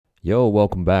Yo,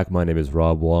 welcome back. My name is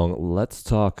Rob Wong. Let's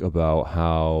talk about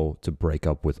how to break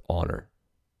up with honor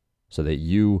so that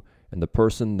you and the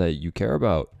person that you care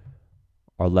about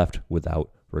are left without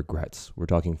regrets. We're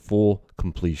talking full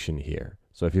completion here.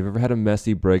 So if you've ever had a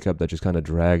messy breakup that just kind of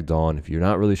dragged on, if you're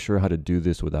not really sure how to do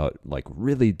this without like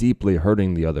really deeply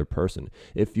hurting the other person,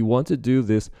 if you want to do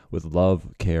this with love,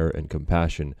 care, and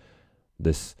compassion,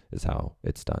 this is how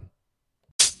it's done.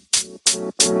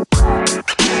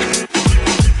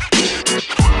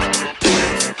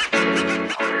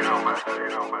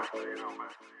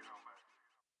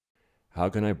 How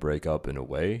can I break up in a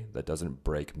way that doesn't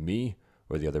break me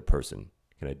or the other person?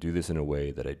 Can I do this in a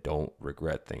way that I don't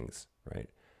regret things, right?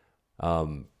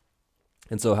 Um,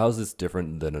 and so, how's this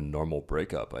different than a normal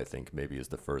breakup? I think maybe is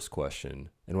the first question.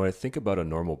 And when I think about a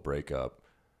normal breakup,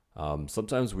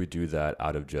 sometimes we do that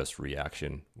out of just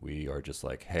reaction. We are just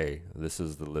like, hey, this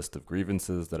is the list of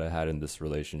grievances that I had in this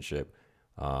relationship.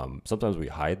 Sometimes we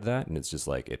hide that, and it's just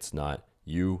like, it's not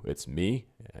you, it's me.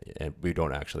 And we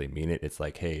don't actually mean it. It's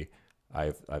like, hey,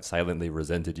 I've silently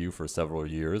resented you for several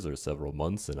years or several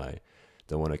months, and I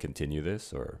don't want to continue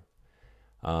this, or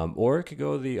it could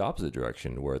go the opposite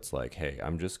direction where it's like, hey,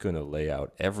 I'm just going to lay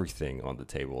out everything on the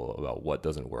table about what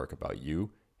doesn't work about you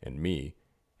and me.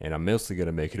 And I'm mostly going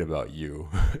to make it about you.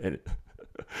 and,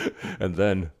 and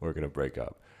then we're going to break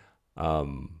up.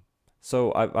 Um,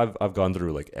 so I've gone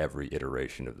through like every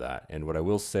iteration of that. And what I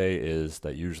will say is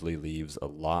that usually leaves a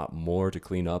lot more to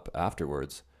clean up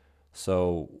afterwards.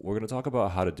 So we're going to talk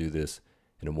about how to do this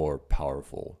in a more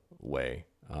powerful way.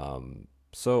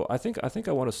 So I think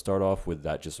I want to start off with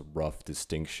that just rough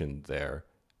distinction there,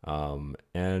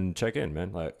 and check in,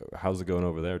 man. Like, how's it going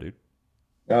over there, dude?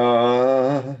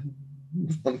 Uh,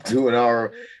 I'm doing all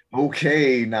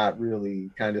okay, not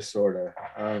really, kind of, sort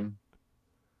of.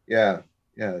 Yeah,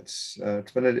 yeah. It's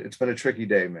been a tricky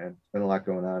day, man. It's been a lot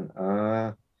going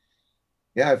on.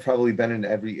 Yeah, I've probably been in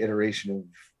every iteration of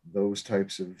those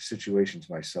types of situations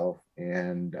myself,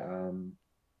 and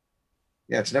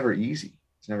yeah, it's never easy.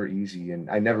 It's never easy,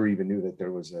 and I never even knew that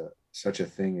there was a such a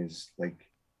thing as like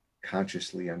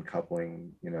consciously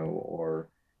uncoupling, or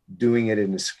doing it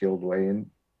in a skilled way.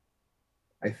 And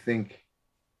I think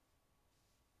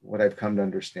what I've come to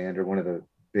understand, or one of the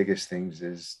biggest things,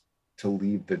 is to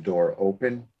leave the door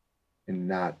open and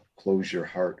not close your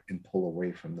heart and pull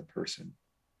away from the person,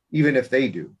 even if they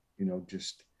do.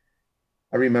 Just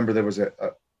I remember there was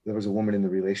a woman in the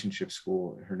relationship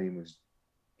school. Her name was,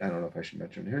 I don't know if I should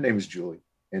mention her name was Julie,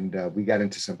 and we got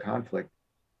into some conflict.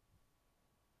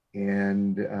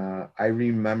 And I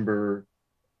remember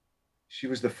she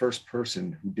was the first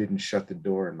person who didn't shut the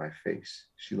door in my face.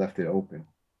 She left it open,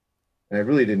 and I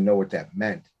really didn't know what that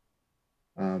meant.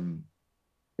 Um,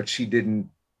 but she didn't.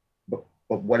 But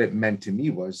what it meant to me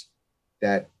was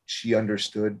that she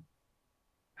understood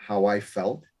how I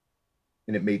felt,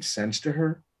 and it made sense to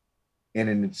her. And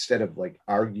instead of like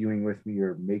arguing with me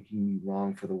or making me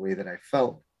wrong for the way that I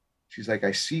felt, she's like,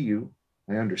 I see you,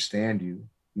 I understand you,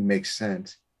 you make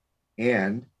sense,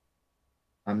 and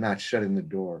I'm not shutting the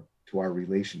door to our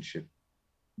relationship.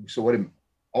 So what it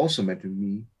also meant to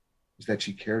me is that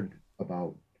she cared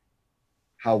about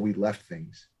how we left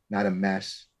things, not a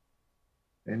mess.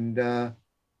 And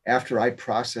after I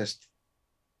processed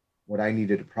what I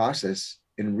needed to process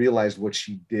and realized what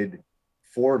she did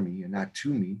for me and not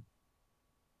to me,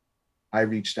 I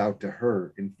reached out to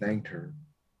her and thanked her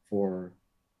for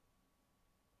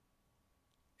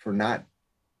not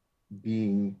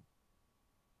being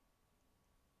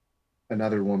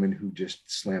another woman who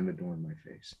just slammed the door in my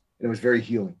face. And it was very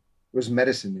healing. It was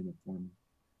medicine in it for me.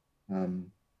 Um,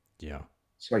 Yeah.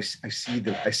 so I see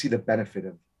the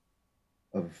benefit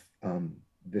of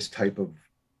this type of,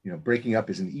 breaking up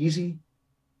isn't easy,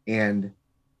 and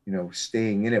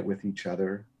staying in it with each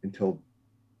other until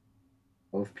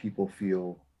both people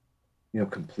feel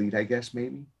complete, I guess.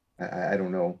 Maybe I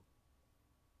don't know.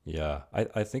 Yeah,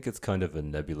 I think it's kind of a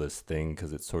nebulous thing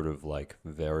because it sort of like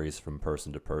varies from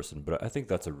person to person, but I think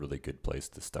that's a really good place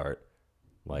to start.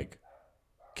 Like,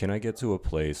 can I get to a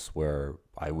place where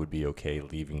I would be okay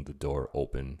leaving the door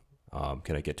open?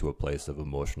 Can I get to a place of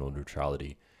emotional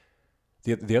neutrality?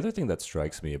 The other thing that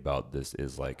strikes me about this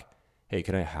is like, hey,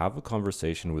 can I have a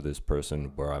conversation with this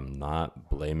person where I'm not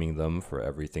blaming them for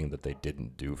everything that they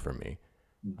didn't do for me?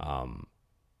 Um,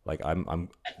 like I'm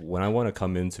when I want to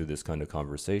come into this kind of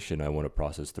conversation, I want to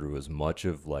process through as much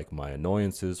of like my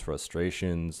annoyances,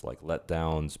 frustrations, like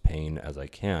letdowns, pain as I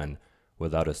can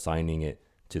without assigning it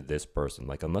to this person.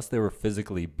 Like unless they were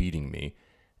physically beating me,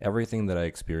 everything that I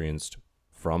experienced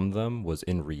from them was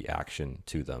in reaction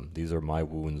to them. These are my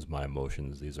wounds, my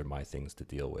emotions, these are my things to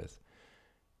deal with.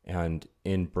 And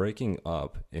in breaking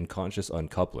up, in conscious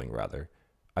uncoupling rather,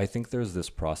 I think there's this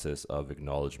process of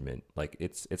acknowledgement. Like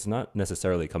it's not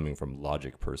necessarily coming from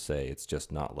logic per se. It's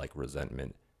just not like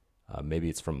resentment. Maybe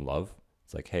it's from love.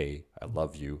 It's like, hey, I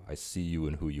love you. I see you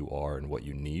and who you are and what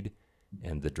you need,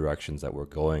 and the directions that we're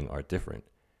going are different.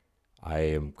 I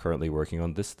am currently working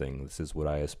on this thing. This is what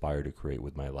I aspire to create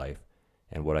with my life.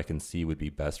 And what I can see would be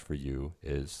best for you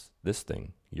is this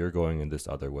thing. You're going in this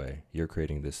other way. You're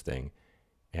creating this thing.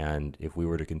 And if we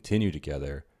were to continue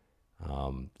together,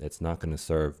 it's not going to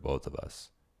serve both of us.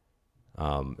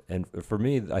 And for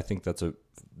me, I think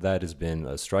that has been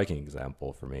a striking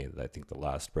example for me. I think the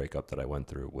last breakup that I went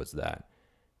through was that,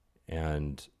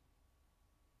 and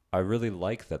I really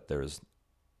like that there's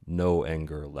no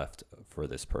anger left for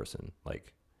this person.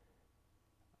 Like,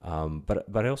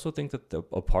 but I also think that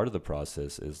a part of the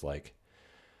process is like,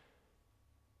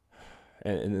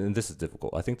 and this is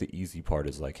difficult. I think the easy part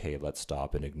is like, hey, let's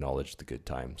stop and acknowledge the good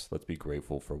times. Let's be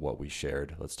grateful for what we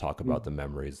shared. Let's talk about the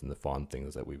memories and the fond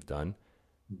things that we've done.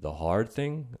 The hard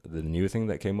thing, the new thing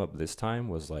that came up this time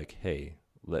was like, hey,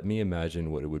 let me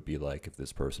imagine what it would be like if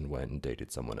this person went and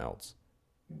dated someone else.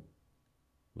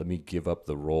 Let me give up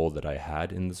the role that I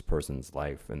had in this person's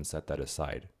life and set that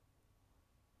aside.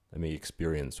 Let me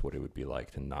experience what it would be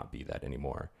like to not be that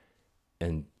anymore,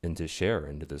 and to share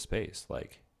into the space,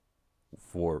 like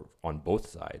for on both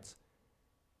sides.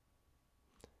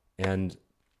 And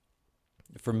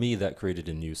for me, that created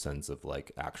a new sense of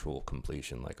like actual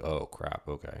completion. Like, oh crap,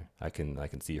 okay, I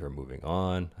can see her moving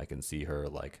on. I can see her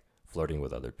like flirting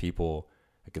with other people.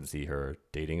 I can see her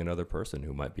dating another person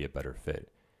who might be a better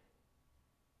fit.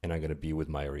 And I'm going to be with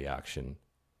my reaction,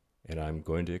 and I'm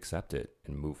going to accept it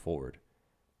and move forward.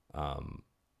 Um,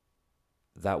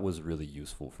 that was really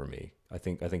useful for me. I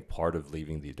think part of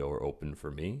leaving the door open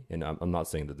for me, and I'm not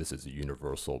saying that this is a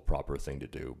universal proper thing to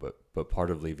do, but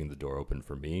part of leaving the door open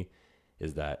for me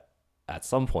is that at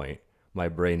some point my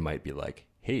brain might be like,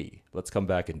 "Hey, let's come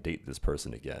back and date this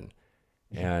person again."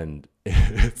 And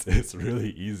it's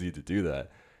really easy to do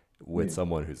that with Yeah.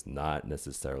 someone who's not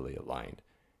necessarily aligned,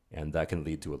 and that can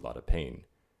lead to a lot of pain.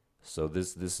 So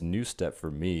this new step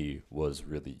for me was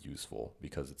really useful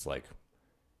because it's like,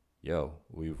 yo,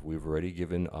 we've already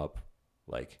given up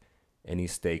like any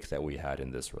stake that we had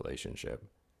in this relationship.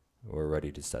 We're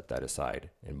ready to set that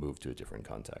aside and move to a different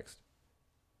context.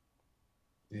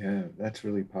 Yeah, that's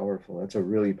really powerful. That's a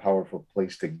really powerful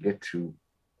place to get to.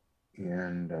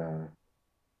 And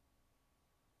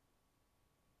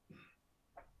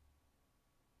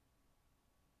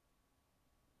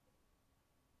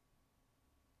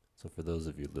So for those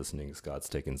of you listening, Scott's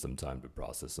taking some time to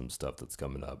process some stuff that's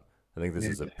coming up. I think this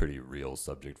is a yeah, pretty real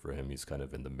subject for him. He's kind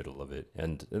of in the middle of it.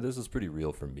 And this is pretty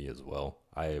real for me as well.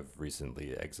 I have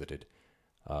recently exited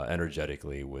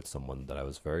energetically with someone that I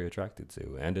was very attracted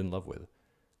to and in love with.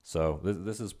 So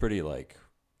this is pretty like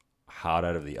hot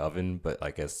out of the oven, but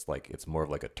I guess like it's more of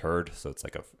like a turd, so it's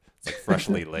like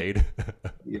freshly laid.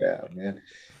 yeah, man.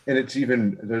 And it's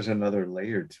even there's another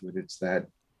layer to it. It's that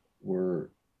we're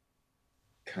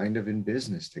kind of in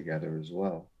business together as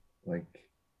well. Like,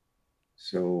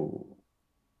 so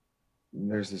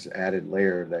there's this added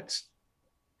layer that's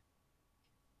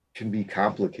can be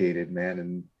complicated, man,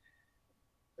 and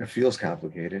it feels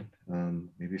complicated.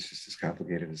 Maybe it's just as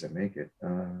complicated as I make it.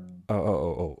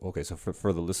 Okay. So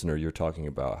for the listener, you're talking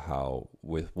about how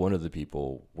with one of the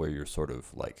people where you're sort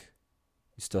of like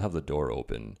you still have the door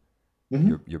open,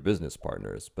 Mhm. your business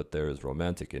partners, but there is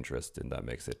romantic interest, and that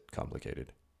makes it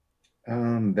complicated.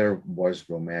 There was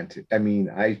romantic. I mean,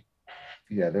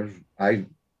 yeah, there's I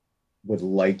would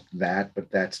like that, but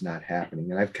that's not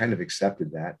happening, and I've kind of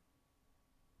accepted that.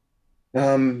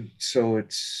 So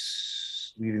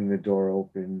it's leaving the door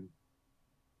open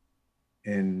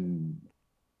and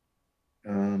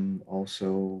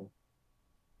also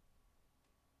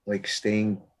like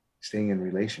staying in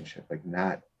relationship, like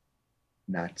not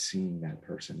seeing that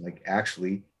person, like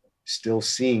actually still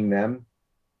seeing them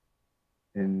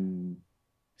and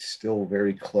still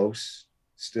very close,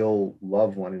 still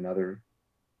love one another.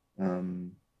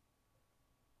 Um,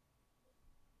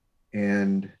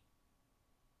 and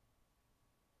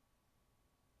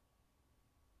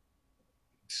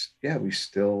yeah, we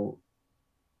still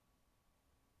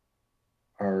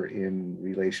are in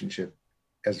relationship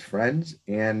as friends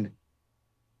and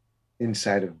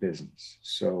inside of business.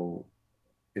 So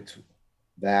it's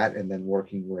that and then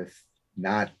working with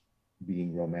not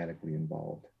being romantically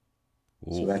involved.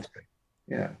 So Oof. that's good.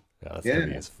 Yeah. Yeah, that's Yeah.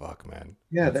 heavy as fuck, man.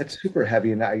 Yeah, That's that's super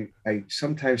heavy. And I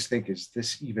sometimes think, is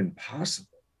this even possible?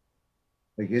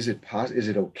 Like, is it possible? Is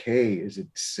it okay? Is it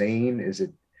sane? Is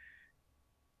it,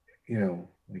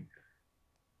 like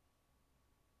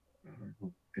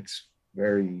partner. It's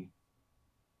very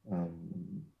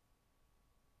um,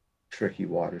 tricky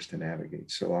waters to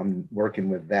navigate. So I'm working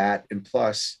with that. And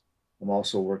plus, I'm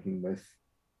also working with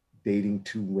dating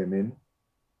two women,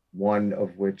 one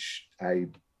of which I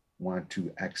want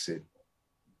to exit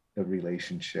the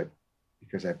relationship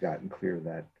because I've gotten clear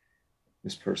that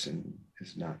this person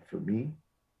is not for me.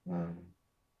 Um,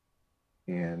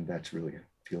 and that's really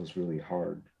feels really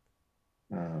hard.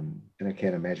 And I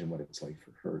can't imagine what it's like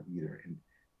for her either. And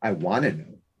I want to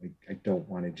know. Like, I don't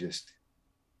want to just,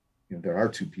 there are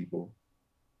two people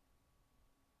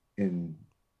in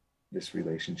this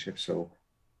relationship. So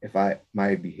if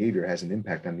my behavior has an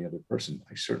impact on the other person,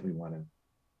 I certainly want to,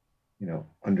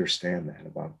 understand that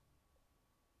about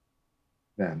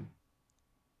them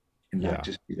and not Yeah.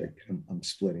 just be like, I'm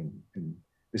splitting and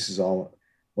this is all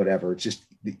whatever. It's just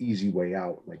the easy way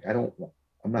out. Like,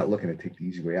 I'm not looking to take the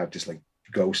easy way out, just like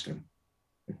ghost him.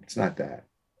 It's not that.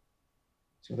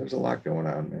 So there's a lot going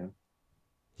on, man.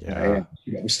 And I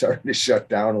Yeah. am, starting to shut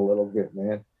down a little bit,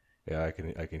 man. Yeah, I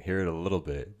can hear it a little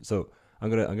bit. So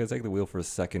I'm gonna take the wheel for a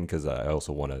second because I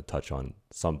also want to touch on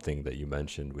something that you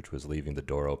mentioned, which was leaving the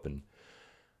door open.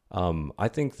 I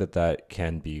think that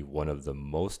can be one of the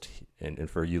most, and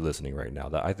for you listening right now,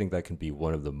 that I think that can be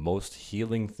one of the most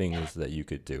healing things that you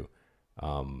could do.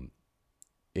 Um,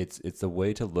 it's a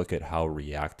way to look at how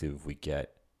reactive we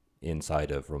get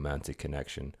inside of romantic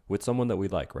connection with someone that we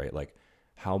like, right? Like,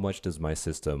 how much does my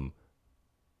system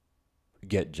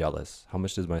get jealous? How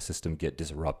much does my system get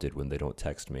disrupted when they don't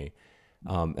text me?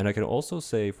 And I can also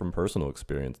say from personal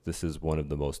experience, this is one of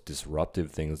the most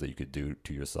disruptive things that you could do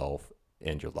to yourself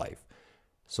and your life.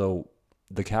 So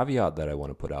the caveat that I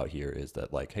want to put out here is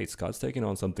that, like, hey, Scott's taking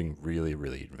on something really,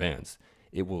 really advanced.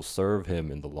 It will serve him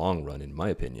in the long run, in my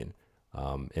opinion,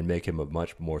 and make him a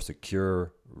much more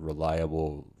secure,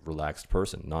 reliable, relaxed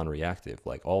person, non-reactive,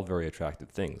 like all very attractive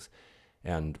things.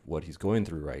 And what he's going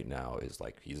through right now is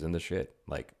like he's in the shit.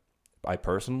 Like, I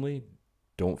personally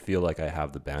don't feel like I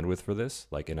have the bandwidth for this.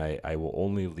 Like, and I will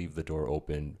only leave the door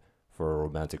open for a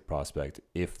romantic prospect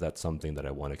if that's something that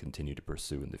I want to continue to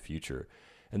pursue in the future.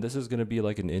 And this is going to be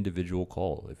like an individual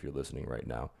call if you're listening right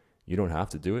now. You don't have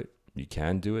to do it. You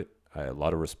can do it. A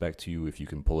lot of respect to you if you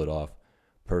can pull it off.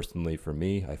 Personally, for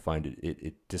me, I find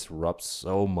it disrupts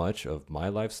so much of my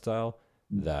lifestyle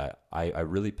that I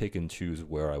really pick and choose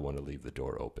where I want to leave the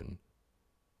door open.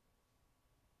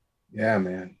 Yeah,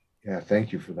 man. Yeah,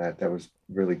 thank you for that. That was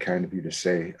really kind of you to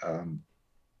say.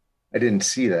 I didn't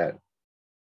see that.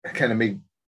 It kind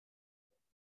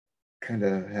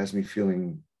of has me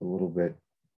feeling a little bit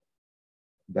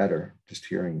better just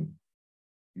hearing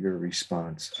your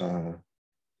response.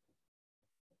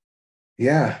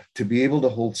 Yeah, to be able to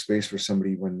hold space for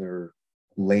somebody when they're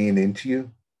laying into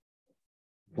you,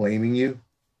 blaming you,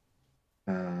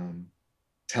 um,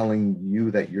 telling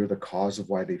you that you're the cause of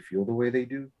why they feel the way they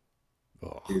do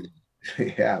Oh, is,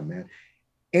 yeah, man.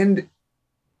 And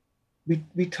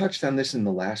we touched on this in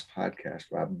the last podcast,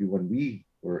 Rob, when we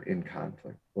were in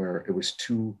conflict, where it was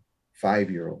two 5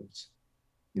 year olds,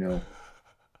 you know,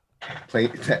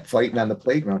 fighting on the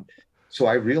playground. So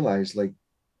I realized, like,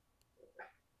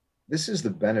 this is the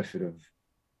benefit of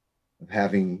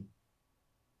having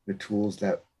the tools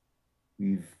that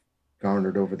we've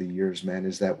garnered over the years, man,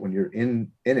 is that when you're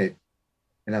in it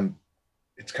and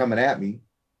it's coming at me,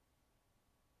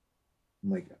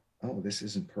 I'm like, oh, this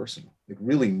isn't personal. Like,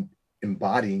 really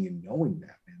embodying and knowing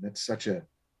that, man, that's such a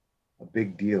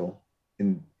big deal.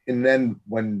 And then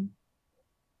when,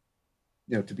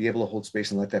 to be able to hold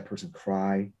space and let that person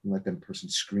cry and let that person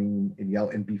scream and yell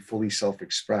and be fully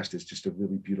self-expressed is just a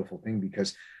really beautiful thing,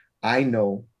 because I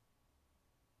know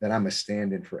that I'm a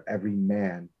stand-in for every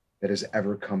man that has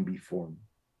ever come before me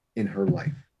in her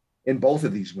life, in both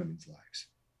of these women's lives,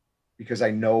 because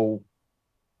I know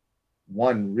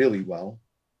one really well.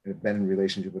 I've been in a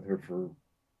relationship with her for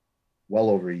well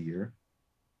over a year,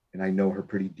 and I know her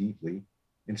pretty deeply.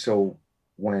 And so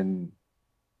when,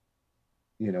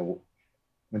 you know,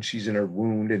 when she's in her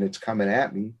wound and it's coming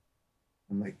at me,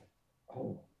 I'm like,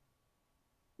 oh,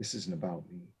 this isn't about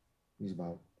me. This is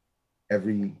about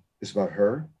this is about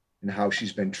her and how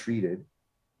she's been treated,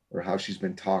 or how she's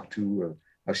been talked to, or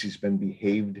how she's been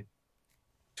behaved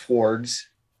towards.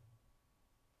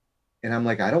 And I'm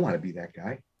like, I don't want to be that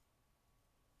guy.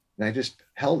 And I just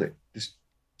held it, just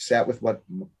sat with what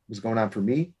was going on for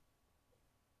me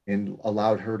and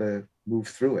allowed her to move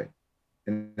through it.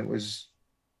 And it was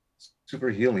super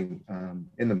healing.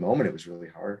 In the moment, it was really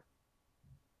hard.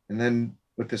 And then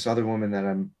with this other woman that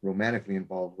I'm romantically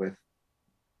involved with,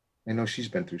 I know she's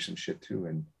been through some shit too.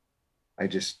 And I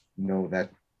just know that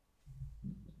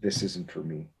this isn't for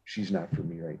me. She's not for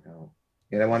me right now.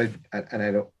 And I wanted, and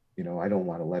I don't, I don't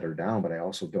want to let her down, but I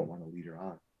also don't want to lead her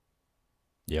on.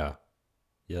 Yeah.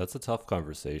 Yeah, that's a tough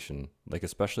conversation. Like,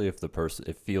 especially if the person,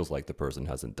 it feels like the person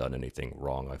hasn't done anything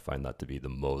wrong. I find that to be the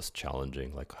most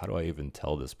challenging. Like, how do I even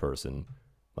tell this person,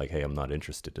 like, hey, I'm not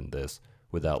interested in this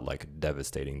without like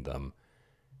devastating them?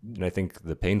 And I think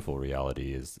the painful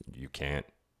reality is you can't.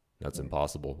 That's Right.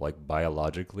 impossible. Like,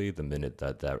 biologically, the minute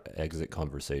that that exit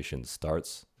conversation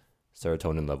starts,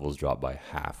 serotonin levels drop by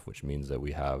half, which means that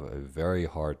we have a very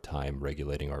hard time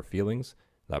regulating our feelings.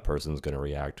 That person's going to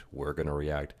react. We're going to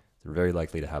react. They're very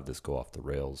likely to have this go off the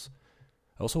rails.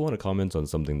 I also want to comment on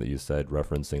something that you said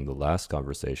referencing the last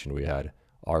conversation we had,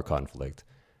 our conflict.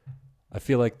 I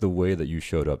feel like the way that you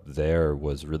showed up there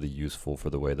was really useful for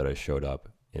the way that I showed up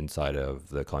inside of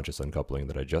the conscious uncoupling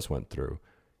that I just went through,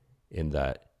 in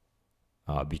that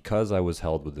because I was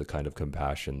held with the kind of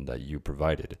compassion that you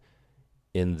provided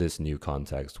in this new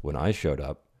context, when I showed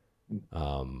up,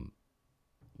 um,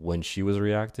 when she was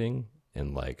reacting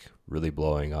and like really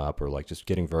blowing up or like just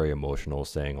getting very emotional,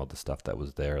 saying all the stuff that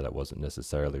was there that wasn't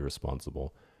necessarily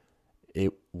responsible,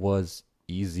 it was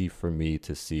easy for me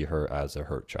to see her as a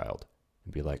hurt child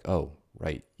and be like, oh,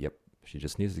 right, yep, she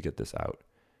just needs to get this out.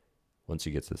 Once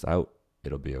she gets this out,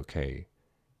 it'll be okay.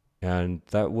 And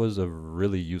that was a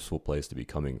really useful place to be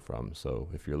coming from. So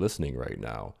if you're listening right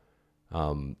now,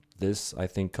 this I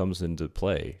think comes into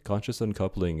play. Conscious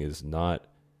uncoupling is not,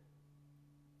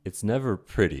 it's never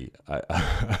pretty.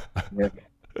 Yeah.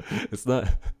 It's not,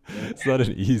 it's not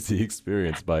an easy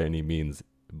experience by any means,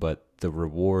 but the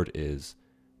reward is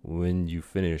when you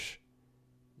finish,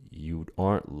 you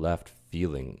aren't left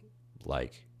feeling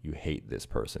like you hate this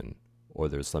person or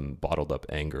there's some bottled up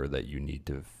anger that you need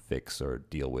to fix or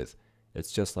deal with.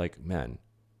 It's just like, man,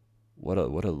 what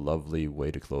a lovely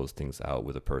way to close things out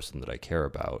with a person that I care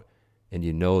about. And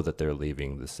you know that they're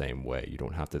leaving the same way. You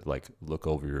don't have to like look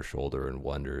over your shoulder and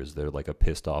wonder, is there like a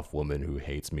pissed off woman who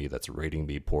hates me that's rating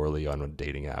me poorly on a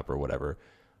dating app or whatever?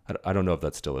 I don't know if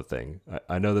that's still a thing.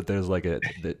 I know that there's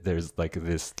like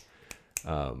this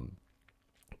um,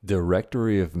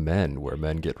 directory of men where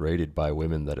men get rated by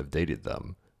women that have dated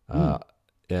them. Uh, Mm.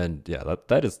 and yeah,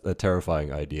 that is a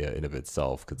terrifying idea in of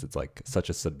itself because it's like such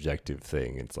a subjective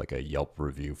thing. It's like a Yelp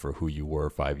review for who you were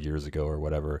 5 years ago or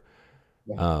whatever.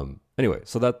 Yeah. Anyway,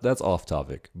 so that's off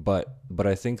topic, but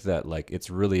I think that like it's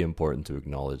really important to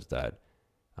acknowledge that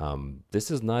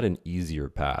this is not an easier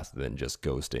path than just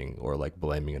ghosting or like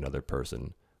blaming another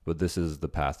person, but this is the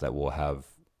path that will have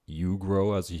you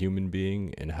grow as a human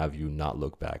being and have you not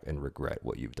look back and regret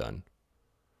what you've done.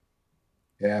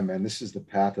 Yeah, man, this is the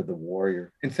path of the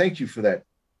warrior. And thank you for that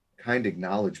kind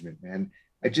acknowledgement, man.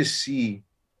 I just see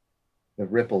the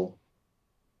ripple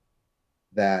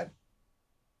that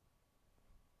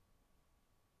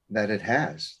it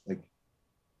has. Like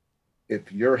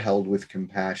if you're held with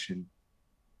compassion,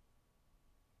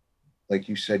 like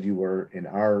you said you were in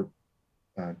our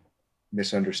uh,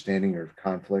 misunderstanding or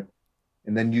conflict,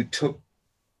 and then you took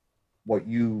what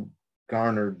you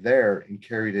garnered there and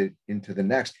carried it into the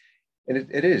next. And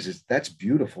that's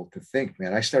beautiful to think,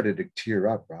 man. I started to tear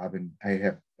up, Rob, and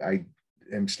I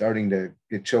am starting to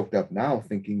get choked up now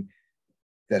thinking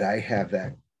that I have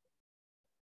that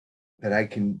I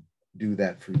can do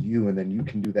that for you, and then you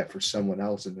can do that for someone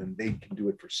else, and then they can do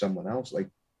it for someone else. Like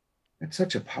that's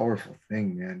such a powerful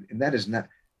thing, man. And that is not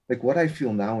like what I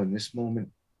feel now in this moment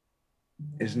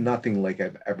is nothing like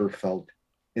I've ever felt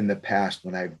in the past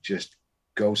when I've just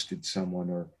ghosted someone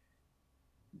or,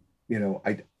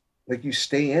 I like you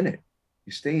stay in it.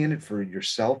 You stay in it for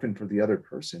yourself and for the other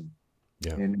person.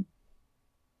 Yeah. And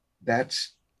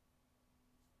that's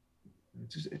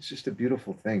it's just a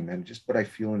beautiful thing, man. Just what I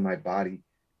feel in my body.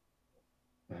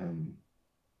 Um,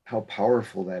 how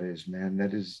powerful that is, man.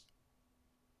 That is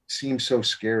seems so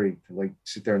scary to like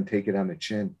sit there and take it on the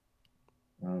chin.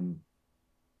 Um,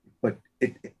 but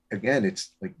again,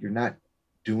 it's like you're not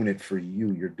doing it for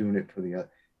you. You're doing it for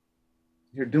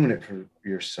you're doing it for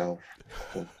yourself.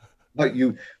 But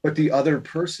but the other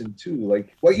person too.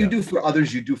 Like what you Yeah. do for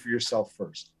others, you do for yourself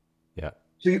first. Yeah.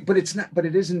 So, but it's not. But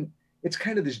it isn't. It's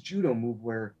kind of this judo move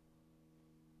where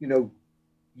you know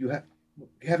you have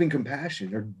having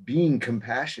compassion or being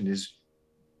compassion is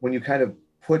when you kind of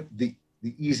put the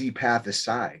easy path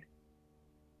aside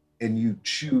and you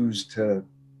choose to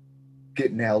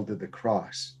get nailed to the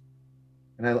cross.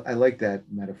 And I like that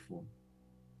metaphor.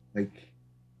 Like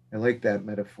I like that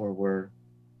metaphor where,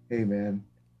 hey man,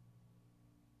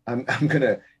 I'm I'm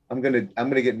gonna I'm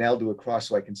gonna get nailed to a cross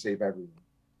so I can save everyone.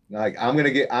 Like I'm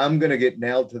gonna get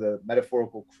nailed to the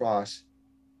metaphorical cross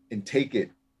and take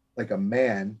it like a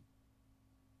man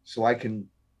so I can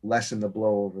lessen the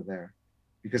blow over there.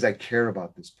 because I care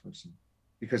about this person,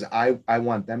 because I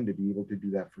want them to be able to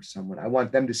do that for someone. I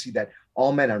want them to see that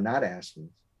all men are not assholes,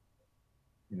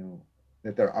 you know,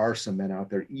 that there are some men out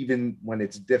there, even when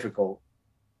it's difficult,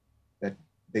 that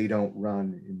they don't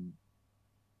run, and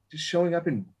just showing up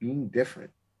and being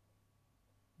different.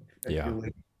 I Yeah. feel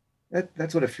like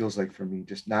that's what it feels like for me.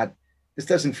 Just not, this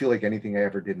doesn't feel like anything I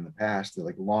ever did in the past,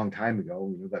 like a long time ago.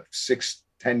 You know, that 6,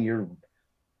 10 year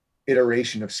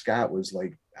iteration of Scott was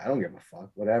like, I don't give a fuck,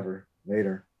 whatever,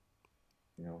 later,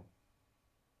 you know.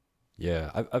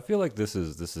 Yeah, I feel like this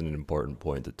is an important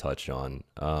point to touch on.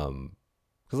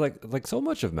 Because like so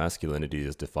much of masculinity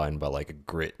is defined by like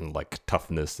grit and like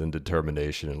toughness and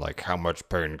determination and like how much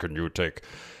pain can you take?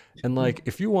 And like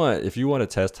if you want to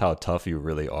test how tough you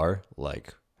really are,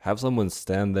 like have someone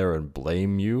stand there and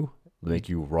blame you, make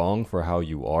you wrong for how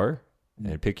you are,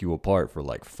 and pick you apart for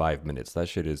like 5 minutes. That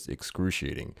shit is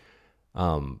excruciating.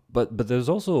 But there's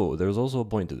also a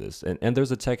point to this, and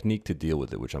there's a technique to deal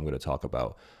with it, which I'm going to talk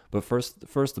about. But first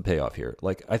the payoff here.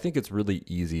 Like I think it's really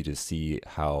easy to see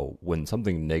how when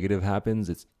something negative happens,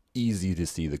 it's easy to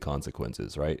see the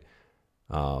consequences, right?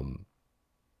 Um,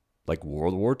 like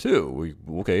World War II.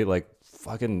 Okay, like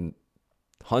fucking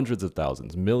hundreds of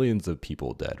thousands, millions of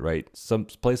people dead, right? Some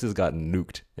places got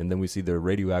nuked, and then we see the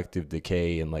radioactive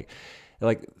decay and like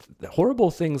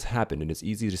horrible things happen, and it's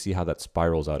easy to see how that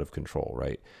spirals out of control,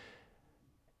 right?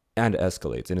 And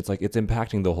escalates, and it's like it's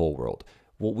impacting the whole world.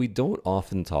 What we don't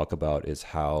often talk about is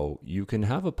how you can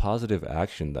have a positive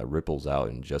action that ripples out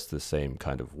in just the same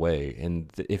kind of way.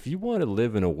 And if you want to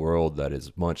live in a world that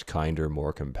is much kinder,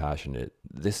 more compassionate,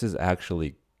 this is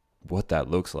actually what that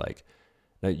looks like.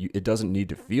 Now, it doesn't need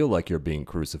to feel like you're being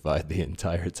crucified the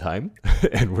entire time.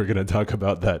 And we're going to talk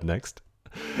about that next.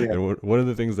 Yeah, And one of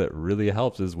the things that really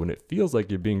helps is when it feels like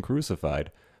you're being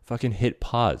crucified, fucking hit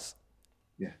pause.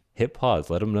 yeah, Hit pause.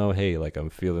 Let them know, hey, like I'm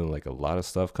feeling like a lot of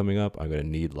stuff coming up. I'm going to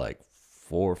need like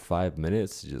 4 or 5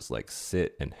 minutes to just like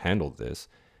sit and handle this.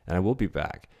 And I will be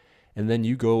back. And then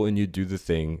you go and you do the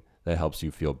thing that helps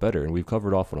you feel better. And we've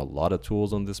covered off on a lot of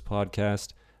tools on this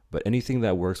podcast. But anything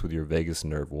that works with your vagus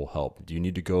nerve will help. Do you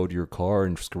need to go to your car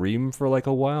and scream for like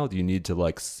a while? Do you need to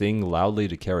like sing loudly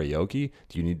to karaoke?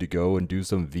 Do you need to go and do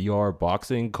some VR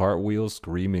boxing, cartwheels,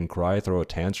 scream and cry, throw a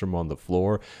tantrum on the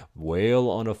floor, wail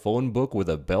on a phone book with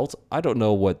a belt? I don't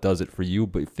know what does it for you,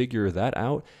 but figure that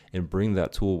out and bring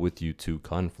that tool with you to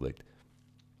conflict.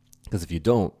 Because if you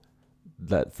don't,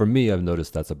 that for me, I've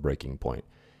noticed that's a breaking point.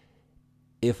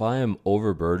 If I am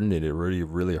overburdened and it really,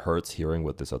 really hurts hearing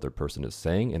what this other person is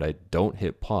saying, and I don't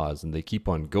hit pause and they keep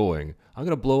on going, I'm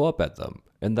going to blow up at them.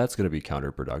 And that's going to be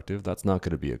counterproductive. That's not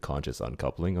going to be a conscious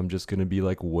uncoupling. I'm just going to be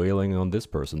like wailing on this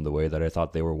person the way that I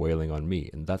thought they were wailing on me.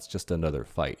 And that's just another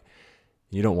fight.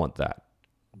 You don't want that.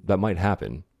 That might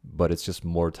happen, but it's just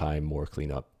more time, more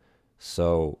cleanup.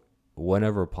 So,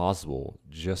 whenever possible,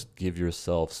 just give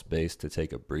yourself space to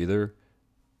take a breather,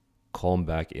 calm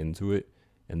back into it,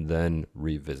 and then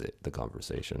revisit the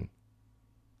conversation.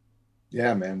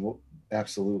 yeah, man. Well,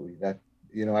 absolutely. That,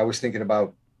 you know, I was thinking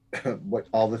about what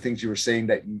all the things you were saying,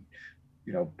 that you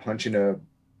know, punching a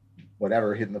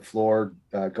whatever, hitting the floor,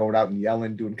 going out and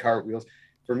yelling, doing cartwheels.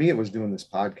 For me, it was doing this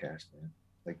podcast, man.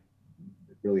 Like,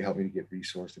 it really helped me to get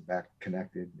resourced and back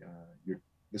connected.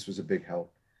 This was a big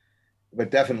help.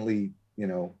 But definitely, you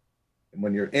know,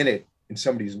 when you're in it and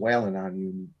somebody's wailing on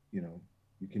you, you know,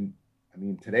 you can. I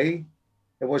mean, today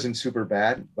it wasn't super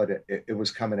bad, but it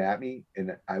was coming at me,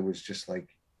 and I was just like,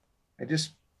 I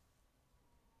just,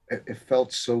 it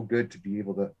felt so good to be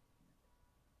able to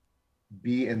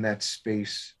be in that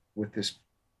space with this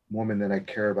woman that I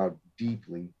care about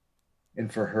deeply,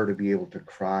 and for her to be able to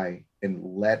cry and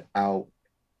let out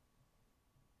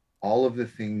all of the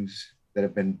things that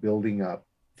have been building up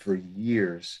for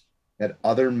years, that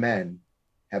other men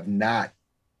have not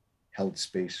held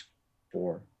space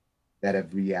for, that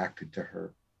have reacted to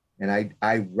her. And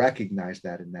I recognized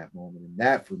that in that moment. And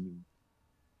that for me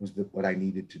was what I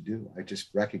needed to do. I just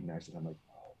recognized it. I'm like,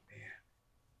 oh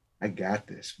man, I got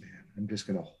this, man. I'm just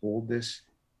going to hold this.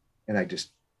 And I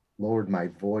just lowered my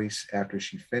voice after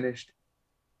she finished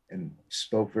and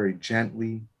spoke very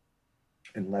gently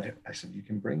and let her. I said, you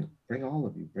can bring all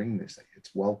of you, bring this.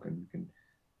 It's welcome. You can.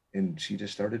 And she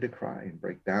just started to cry and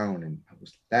break down. And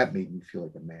that made me feel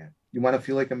like a man. You want to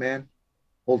feel like a man?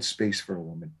 Hold space for a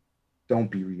woman.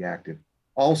 Don't be reactive.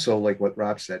 Also, like what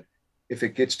Rob said, if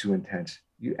it gets too intense,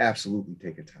 you absolutely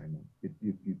take a time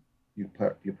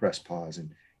out. You press pause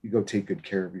and you go take good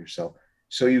care of yourself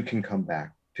so you can come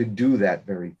back to do that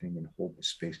very thing and hold the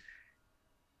space.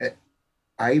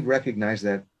 I recognize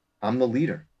that I'm the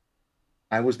leader.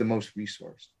 I was the most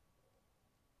resourced.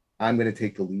 I'm going to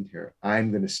take the lead here.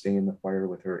 I'm going to stay in the fire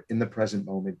with her in the present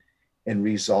moment and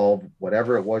resolve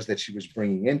whatever it was that she was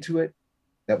bringing into it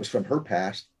that was from her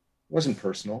past. It wasn't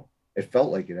personal. It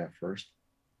felt like it at first.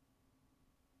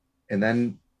 And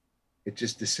then it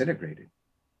just disintegrated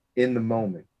in the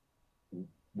moment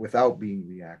without being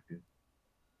reactive.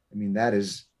 I mean, that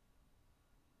is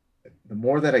the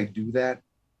more that I do that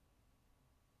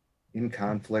in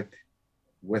conflict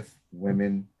with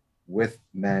women, with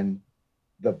men,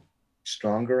 the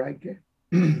stronger I get.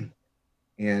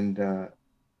 And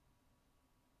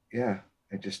yeah,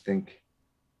 I just think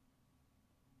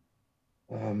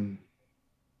I'm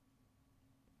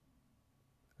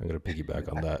gonna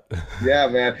piggyback on that. yeah,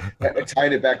 man,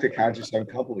 tying it back to conscious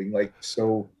uncoupling, like,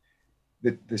 so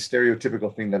the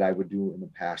stereotypical thing that I would do in the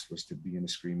past was to be in a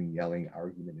screaming, yelling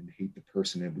argument and hate the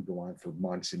person, and it would go on for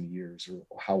months and years or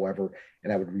however,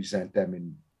 and I would resent them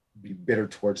and be bitter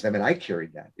towards them, and I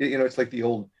carried that. You know, it's like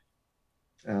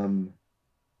um,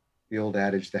 the old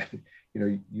adage that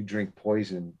you drink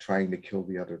poison trying to kill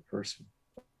the other person.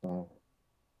 Well,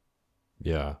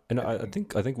 Yeah, and I I think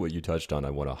think I think what you touched on,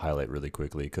 I want to highlight really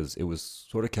quickly because it was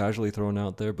sort of casually thrown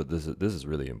out there, but this is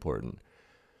really important.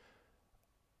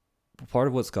 Part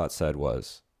of what Scott said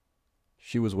was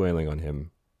she was wailing on him.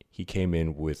 He came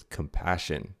in with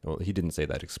compassion. Well, he didn't say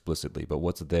that explicitly, but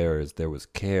what's there is there was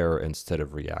care instead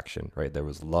of reaction, right? There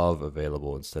was love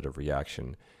available instead of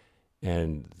reaction.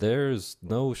 And there's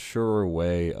no surer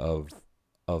way of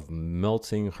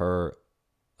melting her,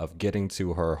 of getting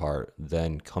to her heart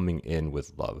than coming in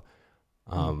with love.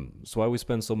 It's why we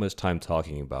spend so much time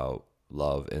talking about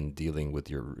love and dealing with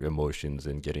your emotions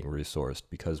and getting resourced,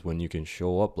 because when you can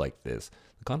show up like this,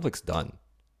 the conflict's done.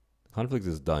 The conflict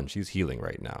is done. She's healing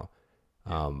right now.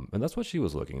 And that's what she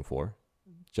was looking for,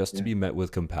 just to yeah, be met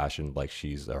with compassion like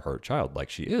she's a hurt child, like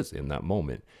she is in that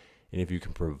moment. And if you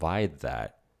can provide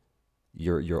that,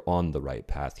 you're on the right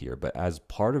path here. But as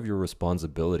part of your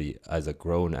responsibility as a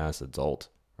grown ass adult,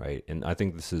 right? And I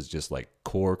think this is just like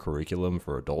core curriculum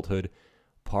for adulthood.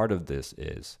 Part of this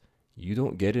is you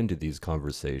don't get into these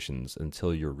conversations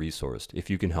until you're resourced, if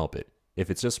you can help it. If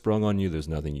it's just sprung on you, there's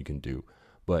nothing you can do.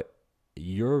 But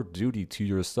your duty to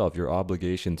yourself, your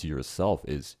obligation to yourself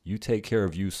is you take care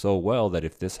of you so well that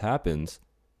if this happens,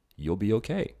 you'll be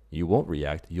okay. You won't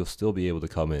react. You'll still be able to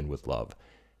come in with love.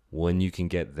 When you can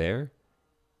get there,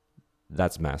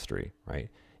 that's mastery, right?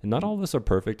 And not all of us are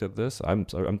perfect at this. I'm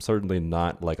certainly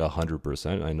not like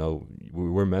 100%. I know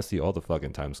we're messy all the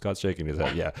fucking time. Scott's shaking his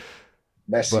head. Yeah,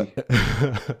 but messy,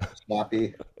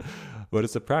 sloppy. but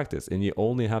it's a practice, and you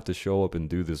only have to show up and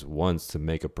do this once to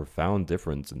make a profound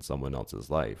difference in someone else's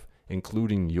life,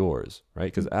 including yours,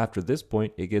 right? Because after this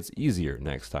point, it gets easier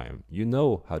next time. You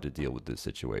know how to deal with this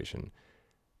situation,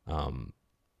 um,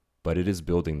 but it is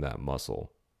building that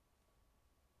muscle.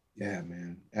 Yeah,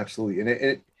 man, absolutely.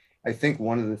 And I think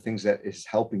one of the things that is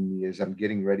helping me is I'm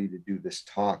getting ready to do this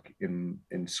talk in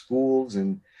schools,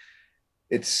 and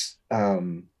it's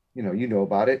you know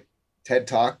about it, TED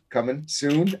Talk coming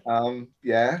soon.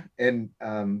 Yeah, and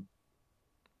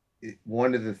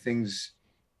one of the things,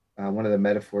 one of the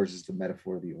metaphors is the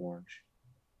metaphor of the orange,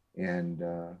 and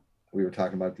we were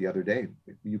talking about it the other day.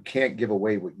 You can't give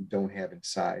away what you don't have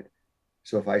inside.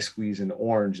 So if I squeeze an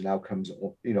orange and out comes,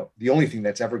 the only thing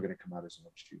that's ever going to come out is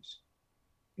orange juice.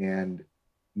 And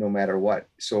no matter what.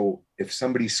 So if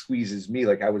somebody squeezes me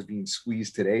like I was being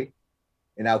squeezed today,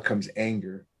 and out comes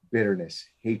anger, bitterness,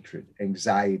 hatred,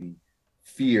 anxiety,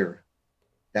 fear,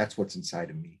 that's what's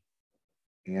inside of me.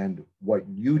 And what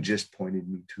you just pointed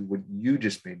me to, what you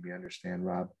just made me understand,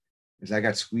 Rob, is I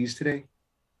got squeezed today,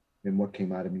 and what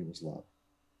came out of me was love.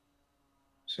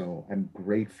 So I'm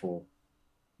grateful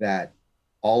that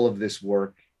all of this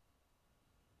work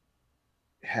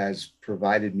has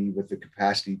provided me with the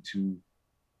capacity to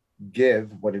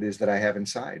give what it is that I have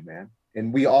inside, man.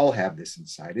 And we all have this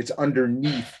inside. It's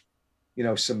underneath,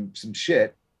 some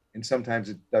shit. And sometimes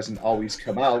it doesn't always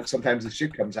come out. Sometimes the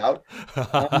shit comes out.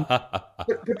 Um,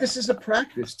 but this is a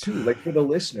practice too, like for the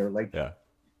listener, like, Yeah.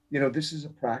 this is a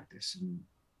practice. And,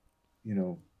 you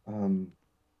know, um,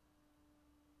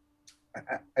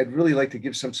 I'd really like to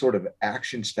give some sort of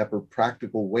action step or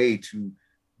practical way to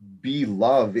be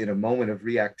love in a moment of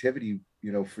reactivity,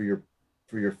 for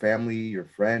your family, your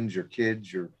friends, your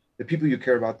kids, the people you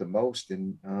care about the most.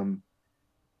 And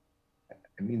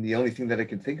I mean, the only thing that I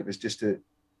can think of is just to,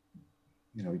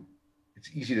 you know, it's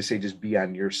easy to say just be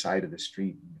on your side of the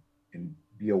street and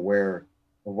be aware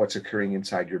of what's occurring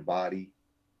inside your body.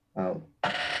 Um,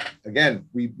 Again,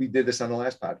 we did this on the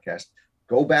last podcast.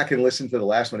 Go back and listen to the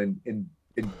last one and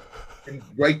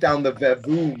write down the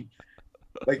vavoom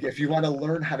Like if you want to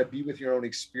learn how to be with your own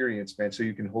experience, man, so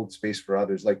you can hold space for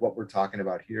others, like what we're talking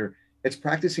about here, it's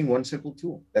practicing one simple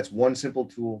tool. That's one simple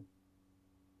tool.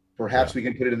 Yeah. Perhaps we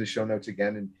can put it in the show notes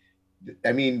again. And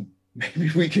I mean, maybe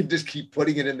we can just keep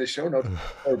putting it in the show notes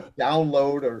or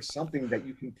download or something that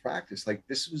you can practice. Like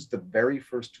this was the very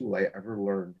first tool I ever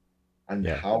learned on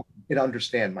Yeah. how to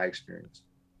understand my experience.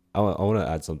 I want to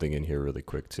add something in here really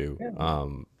quick too. Yeah.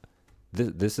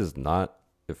 This is not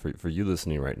for you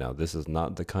listening right now. This is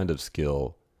not the kind of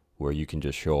skill where you can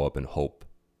just show up and hope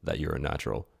that you're a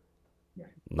natural. Right.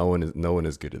 No one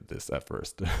is good at this at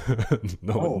first.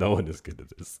 No Oh, one is good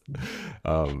at this.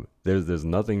 There's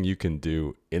nothing you can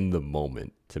do in the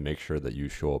moment to make sure that you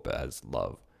show up as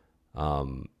love.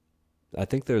 Um, I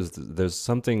think there's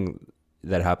something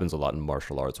that happens a lot in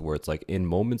martial arts where it's like in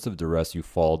moments of duress you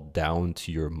fall down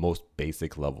to your most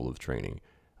basic level of training.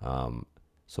 Um,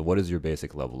 so what is your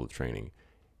basic level of training?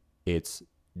 It's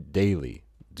daily.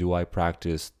 Do I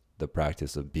practice the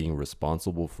practice of being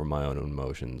responsible for my own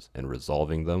emotions and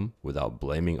resolving them without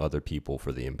blaming other people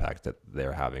for the impact that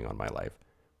they're having on my life,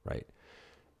 right?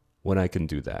 When I can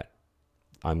do that,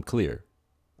 I'm clear.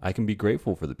 I can be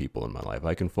grateful for the people in my life.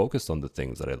 I can focus on the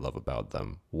things that I love about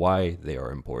them, why they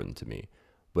are important to me.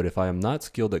 But if I am not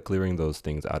skilled at clearing those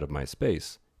things out of my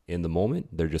space, in the moment,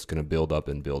 they're just going to build up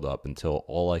until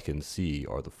all I can see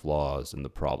are the flaws and the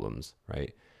problems,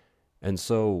 right? And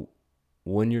so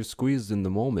when you're squeezed in the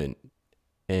moment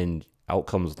and out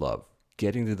comes love,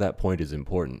 getting to that point is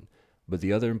important. But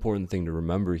the other important thing to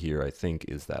remember here, I think,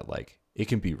 is that like it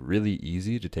can be really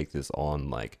easy to take this on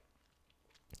like,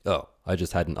 oh, I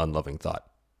just had an unloving thought.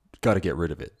 Got to get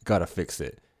rid of it. Got to fix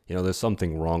it. You know, there's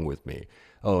something wrong with me.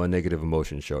 Oh, a negative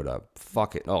emotion showed up.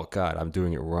 Fuck it. Oh, God, I'm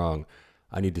doing it wrong.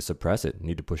 I need to suppress it. I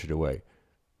need to push it away.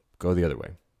 Go the other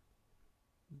way.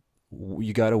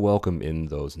 You got to welcome in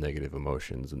those negative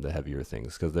emotions and the heavier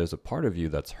things because there's a part of you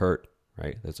that's hurt,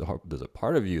 right? There's a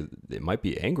part of you that might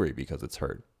be angry because it's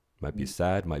hurt, might be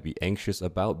sad, might be anxious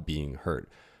about being hurt,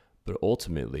 but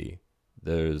ultimately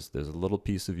there's a little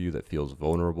piece of you that feels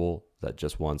vulnerable that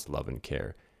just wants love and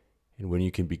care. And when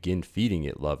you can begin feeding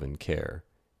it love and care,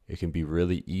 it can be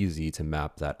really easy to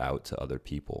map that out to other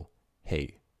people.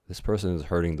 Hey, this person is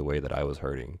hurting the way that I was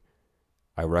hurting.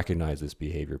 I recognize this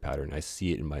behavior pattern. I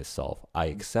see it in myself. I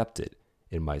accept it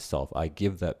in myself. I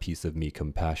give that piece of me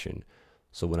compassion.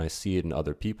 So when I see it in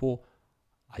other people,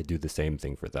 I do the same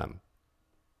thing for them.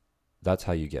 That's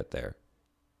how you get there.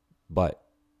 But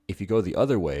if you go the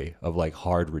other way of like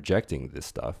hard rejecting this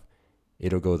stuff,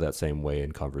 it'll go that same way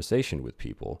in conversation with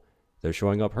people. They're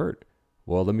showing up hurt.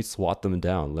 Well, let me swat them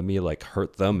down. Let me like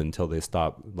hurt them until they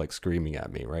stop like screaming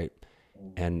at me, right?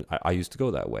 And I used to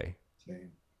go that way.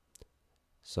 same.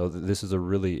 So this is a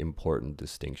really important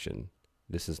distinction.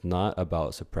 This is not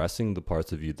about suppressing the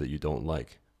parts of you that you don't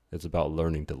like. It's about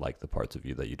learning to like the parts of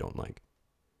you that you don't like.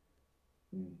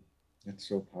 Mm. It's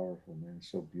so powerful, man.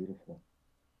 It's so beautiful.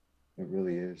 It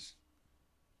really is.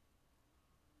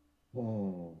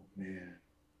 Oh man.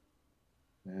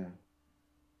 Yeah.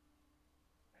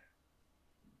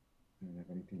 I don't have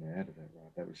anything to add to that,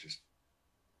 Rob. That was just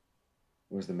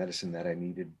was the medicine that I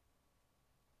needed.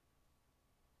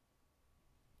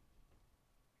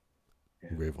 I'm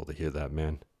Yeah. grateful to hear that,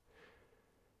 man.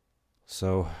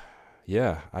 So,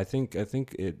 yeah, I think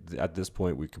it at this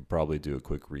point we could probably do a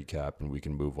quick recap and we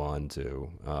can move on to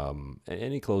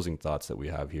any closing thoughts that we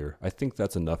have here. I think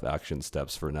that's enough action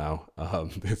steps for now.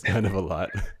 It's kind of a lot.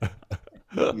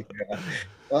 Yeah.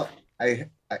 Well, I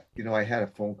had a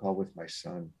phone call with my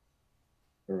son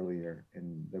earlier,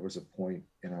 and there was a point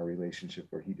in our relationship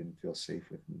where he didn't feel safe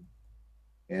with me.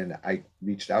 And I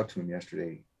reached out to him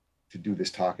yesterday to do this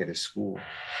talk at his school.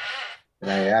 And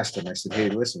I asked him, I said, hey,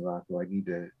 listen, Rocco, I need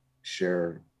to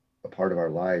share a part of our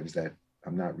lives that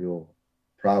I'm not real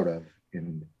proud of.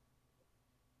 And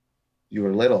you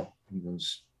were little. He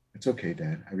goes, it's okay,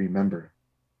 Dad. I remember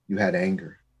you had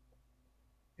anger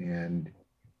and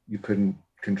you couldn't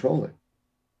control it.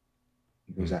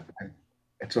 He goes, Mm,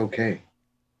 it's okay.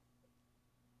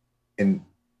 And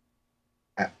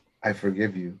I, I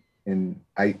forgive you. And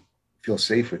I feel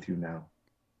safe with you now.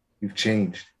 You've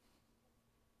changed.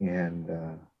 And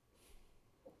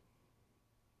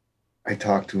I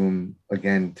talked to him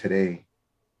again today,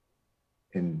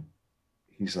 and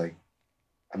he's like,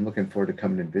 I'm looking forward to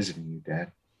coming and visiting you,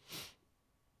 Dad.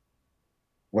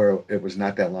 Where it was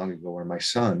not that long ago where my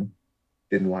son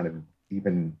didn't want to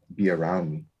even be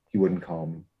around me. He wouldn't call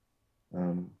me.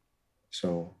 Um,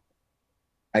 so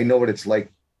I know what it's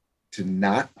like to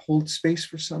not hold space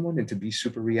for someone and to be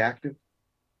super reactive.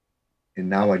 And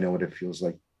now I know what it feels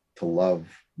like to love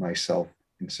myself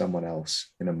and someone else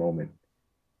in a moment.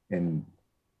 And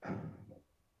uh,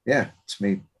 yeah, it's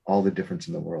made all the difference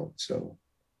in the world. So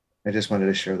I just wanted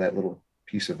to share that little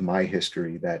piece of my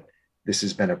history, that this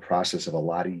has been a process of a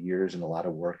lot of years and a lot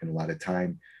of work and a lot of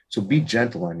time. So be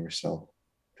gentle on yourself,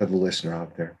 to the listener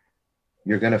out there.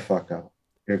 You're gonna fuck up.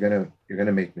 You're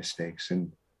gonna make mistakes,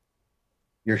 and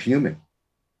you're human.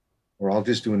 We're all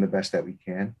just doing the best that we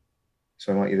can.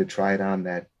 So I want you to try it on,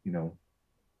 that,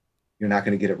 you're not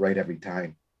going to get it right every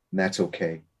time. And that's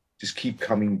okay. Just keep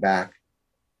coming back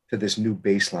to this new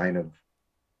baseline of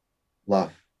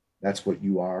love. That's what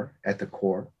you are at the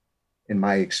core. In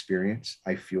my experience,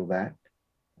 I feel that,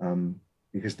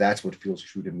 because that's what feels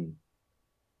true to me.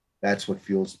 That's what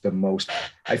feels the most,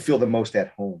 I feel the most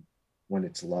at home, when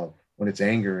it's love. When it's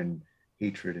anger and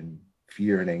hatred and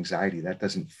fear and anxiety, that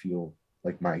doesn't feel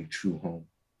like my true home.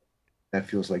 That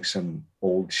feels like some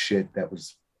old shit that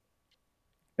was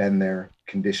been there,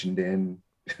 conditioned in,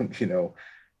 you know.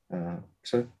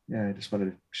 So yeah, I just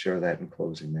wanted to share that in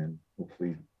closing, man.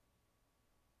 Hopefully,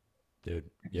 Dude,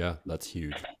 yeah, that's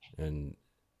huge. And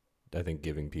I think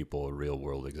giving people a real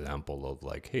world example of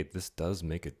like, hey, this does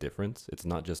make a difference. It's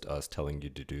not just us telling you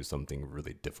to do something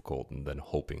really difficult and then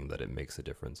hoping that it makes a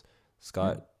difference. yeah.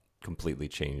 Scott completely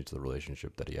changed the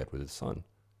relationship that he had with his son.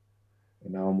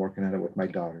 And now I'm working on it with my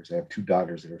daughters. I have two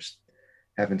daughters that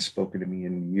haven't spoken to me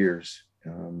in years,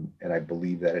 and I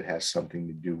believe that it has something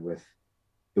to do with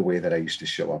the way that I used to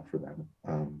show up for them.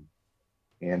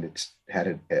 And it's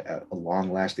had a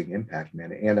long lasting impact,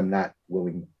 man. And I'm not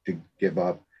willing to give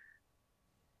up,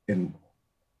 and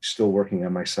still working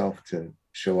on myself to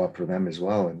show up for them as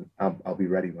well. And I'll be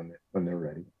ready when they're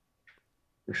ready,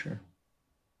 for sure.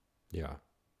 Yeah.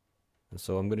 And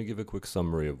so I'm going to give a quick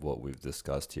summary of what we've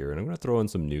discussed here. And I'm going to throw in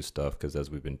some new stuff because as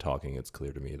we've been talking, it's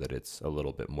clear to me that it's a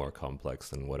little bit more complex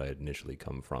than what I had initially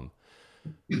come from.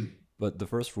 But the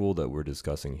first rule that we're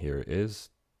discussing here is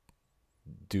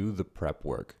do the prep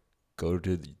work. Go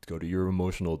to your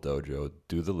emotional dojo,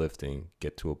 do the lifting,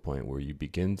 get to a point where you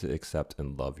begin to accept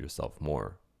and love yourself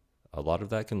more. A lot of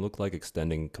that can look like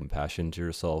extending compassion to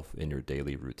yourself in your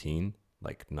daily routine,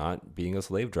 like not being a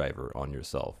slave driver on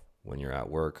yourself when you're at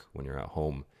work, when you're at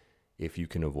home, if you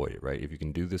can avoid it, right? If you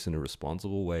can do this in a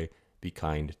responsible way, be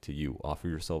kind to you, offer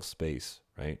yourself space,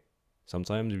 right?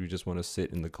 Sometimes if you just want to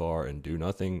sit in the car and do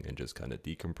nothing and just kind of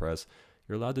decompress,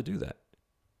 you're allowed to do that.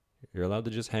 You're allowed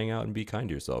to just hang out and be kind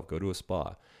to yourself, go to a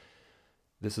spa.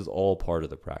 This is all part of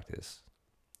the practice.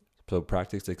 So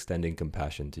practice extending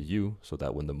compassion to you so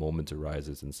that when the moment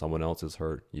arises and someone else is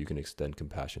hurt, you can extend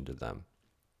compassion to them.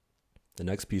 The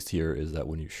next piece here is that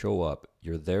when you show up,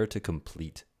 you're there to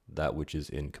complete that which is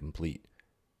incomplete,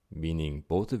 meaning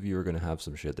both of you are going to have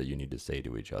some shit that you need to say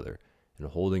to each other. And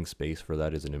holding space for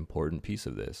that is an important piece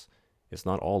of this. It's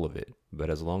not all of it, but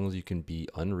as long as you can be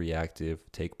unreactive,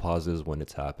 take pauses when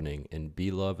it's happening, and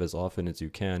be love as often as you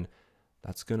can,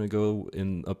 that's going to go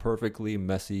in a perfectly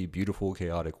messy, beautiful,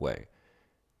 chaotic way.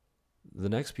 The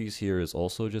next piece here is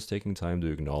also just taking time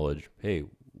to acknowledge, hey,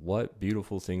 what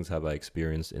beautiful things have I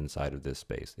experienced inside of this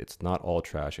space? It's not all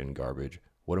trash and garbage.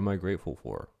 What am I grateful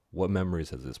for? What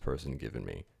memories has this person given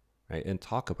me? Right? And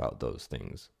talk about those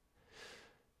things.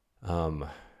 Um,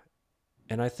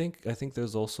 and I think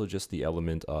there's also just the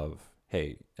element of,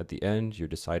 hey, at the end, you're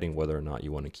deciding whether or not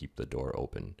you want to keep the door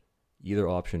open. Either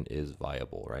option is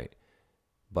viable, right?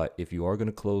 But if you are going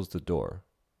to close the door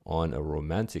on a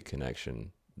romantic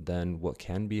connection, then what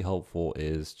can be helpful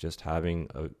is just having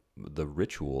the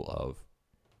ritual of,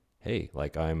 hey,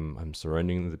 like I'm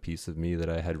surrendering the piece of me that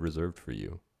I had reserved for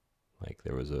you. Like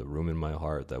there was a room in my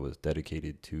heart that was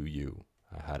dedicated to you.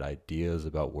 I had ideas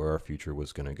about where our future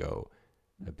was going to go.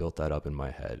 I built that up in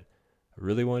my head. I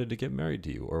really wanted to get married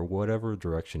to you, or whatever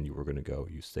direction you were going to go.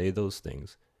 You say those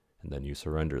things and then you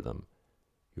surrender them.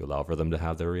 You allow for them to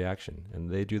have their reaction, and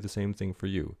they do the same thing for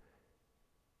you.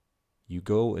 You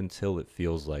go until it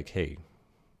feels like, hey,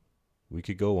 we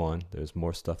could go on. There's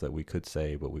more stuff that we could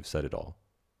say, but we've said it all,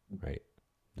 right?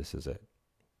 This is it.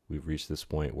 We've reached this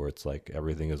point where it's like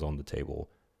everything is on the table.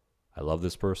 I love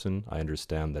this person. I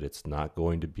understand that it's not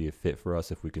going to be a fit for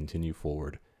us if we continue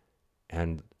forward,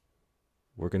 and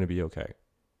we're going to be okay.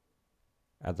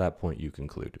 At that point, you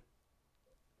conclude.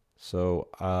 So,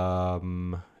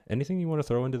 anything you want to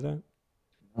throw into that?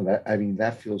 That, I mean,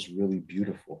 that feels really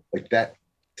beautiful. Like that,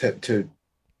 to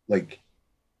like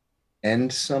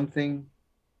end something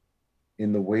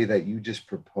in the way that you just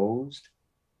proposed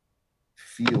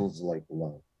feels like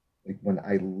love. Like when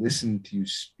I listened to you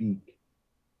speak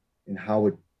and how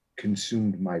it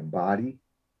consumed my body,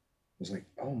 I was like,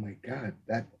 oh my God,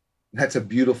 that's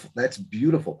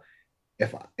beautiful.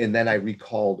 And then I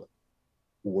recalled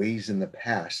ways in the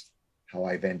past how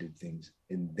I've ended things,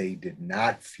 and they did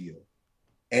not feel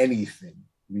anything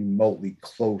remotely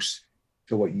close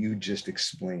to what you just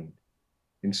explained.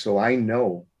 And so I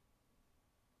know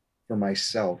for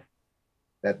myself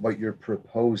that what you're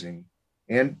proposing,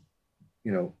 and,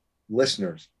 you know,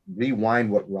 listeners, rewind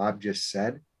what Rob just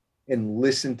said and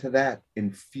listen to that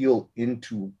and feel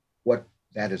into what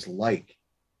that is like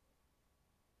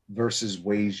versus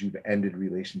ways you've ended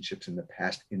relationships in the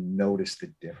past and notice the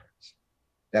difference.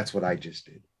 That's what I just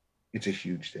did. It's a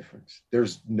huge difference.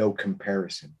 There's no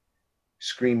comparison.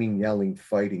 Screaming, yelling,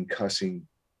 fighting, cussing,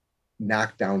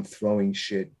 knockdown, throwing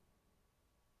shit.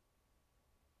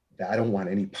 I don't want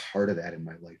any part of that in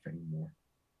my life anymore.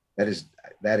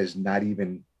 That is not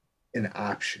even an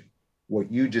option.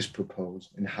 What you just proposed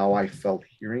and how I felt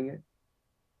hearing it,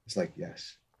 it's like,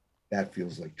 yes, that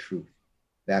feels like truth.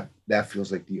 That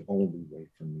feels like the only way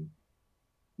for me,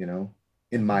 you know,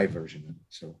 in my version of it.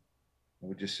 So I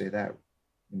would just say that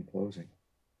in closing.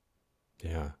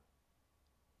 Yeah.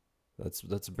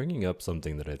 That's bringing up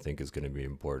something that I think is going to be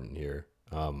important here.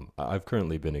 I've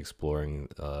currently been exploring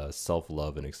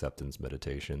self-love and acceptance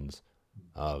meditations.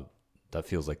 Uh, that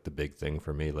feels like the big thing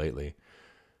for me lately.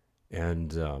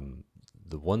 And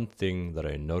the one thing that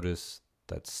I notice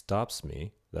that stops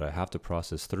me, that I have to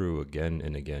process through again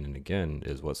and again and again,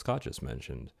 is what Scott just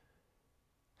mentioned: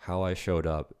 how I showed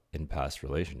up in past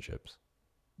relationships,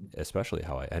 especially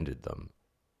how I ended them.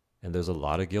 And there's a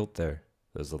lot of guilt there.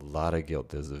 There's a lot of guilt.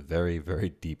 There's a very, very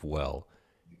deep well.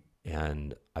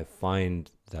 And I find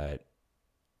that,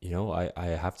 I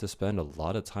have to spend a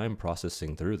lot of time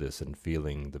processing through this and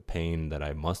feeling the pain that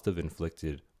I must have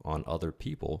inflicted on other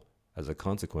people as a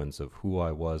consequence of who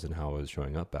I was and how I was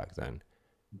showing up back then.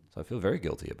 So I feel very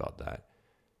guilty about that.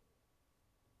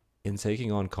 In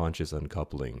taking on conscious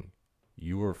uncoupling,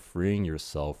 you are freeing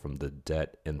yourself from the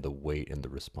debt and the weight and the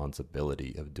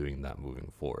responsibility of doing that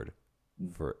moving forward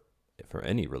for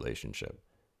any relationship.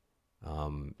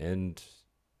 And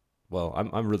well,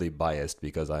 I'm really biased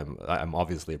because I'm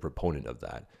obviously a proponent of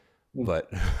that,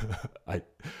 but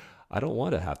I don't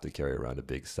want to have to carry around a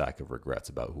big sack of regrets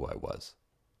about who I was.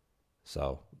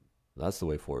 So that's the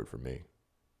way forward for me.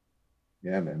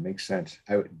 Yeah, man, makes sense.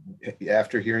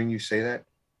 After hearing you say that,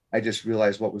 I just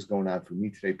realized what was going on for me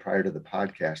today prior to the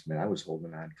podcast, man. I was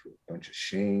holding on to a bunch of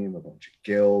shame, a bunch of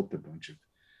guilt, a bunch of,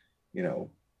 you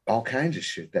know, all kinds of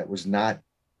shit that was not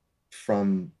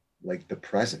from like the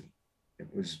present. It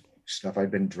was stuff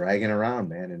I'd been dragging around,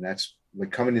 man. And that's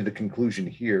like coming to the conclusion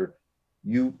here.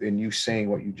 You saying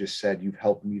what you just said, you've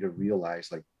helped me to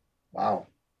realize, like, wow,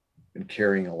 I've been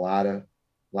carrying a lot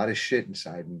of shit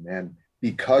inside me, man,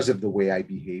 because of the way I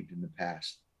behaved in the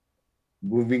past.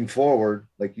 Moving forward,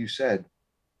 like you said,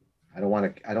 I don't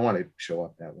want to show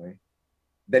up that way.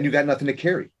 Then you got nothing to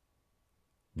carry.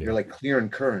 Yeah. You're like clear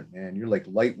and current, man. You're like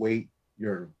lightweight.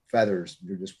 You're feathers.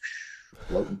 You're just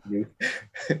floating through.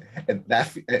 And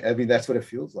that's what it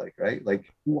feels like, right?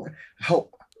 Like, how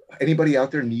anybody out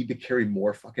there need to carry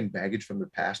more fucking baggage from the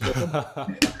past with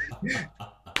them?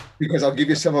 Because I'll give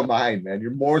you some of mine, man.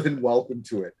 You're more than welcome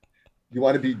to it. You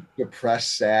want to be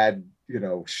depressed, sad,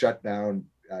 shut down.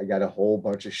 I got a whole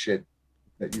bunch of shit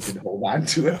that you can hold on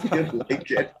to if you like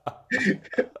it.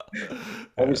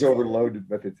 I was overloaded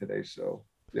with it today. So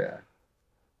yeah,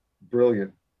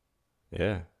 brilliant.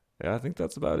 Yeah. I think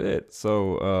that's about it.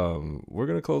 So we're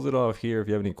going to close it off here. If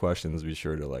you have any questions, be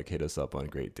sure to hit us up on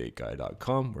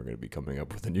greatdateguy.com. We're going to be coming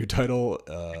up with a new title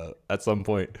at some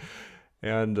point.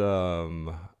 And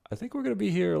I think we're going to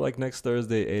be here next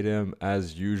Thursday, 8 a.m.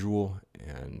 as usual.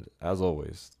 And as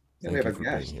always, thank you for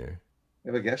being here. We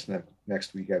have a guest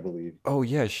next week, I believe. Oh,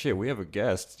 yeah, shit. We have a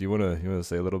guest. Do you want to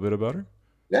say a little bit about her?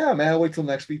 Yeah, man. I'll wait till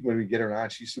next week when we get her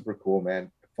on. She's super cool, man.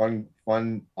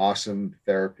 Fun, awesome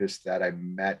therapist that I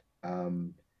met.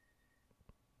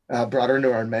 Brought her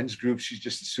into our men's group. She's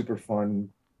just a super fun,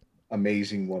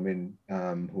 amazing woman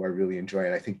who I really enjoy.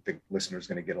 And I think the listener is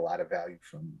going to get a lot of value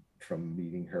from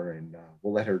meeting her. And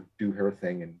we'll let her do her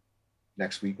thing and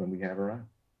next week when we have her on.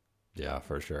 Yeah,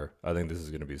 for sure. I think this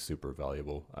is going to be super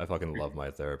valuable. I fucking love my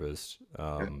therapist.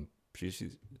 She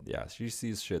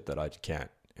sees shit that I can't.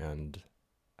 And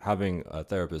having a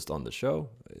therapist on the show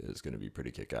is going to be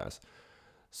pretty kick-ass.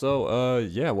 So,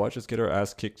 watch us get our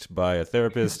ass kicked by a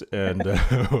therapist, and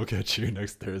we'll catch you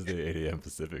next Thursday, 8 a.m.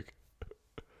 Pacific.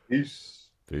 Peace.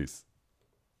 Peace.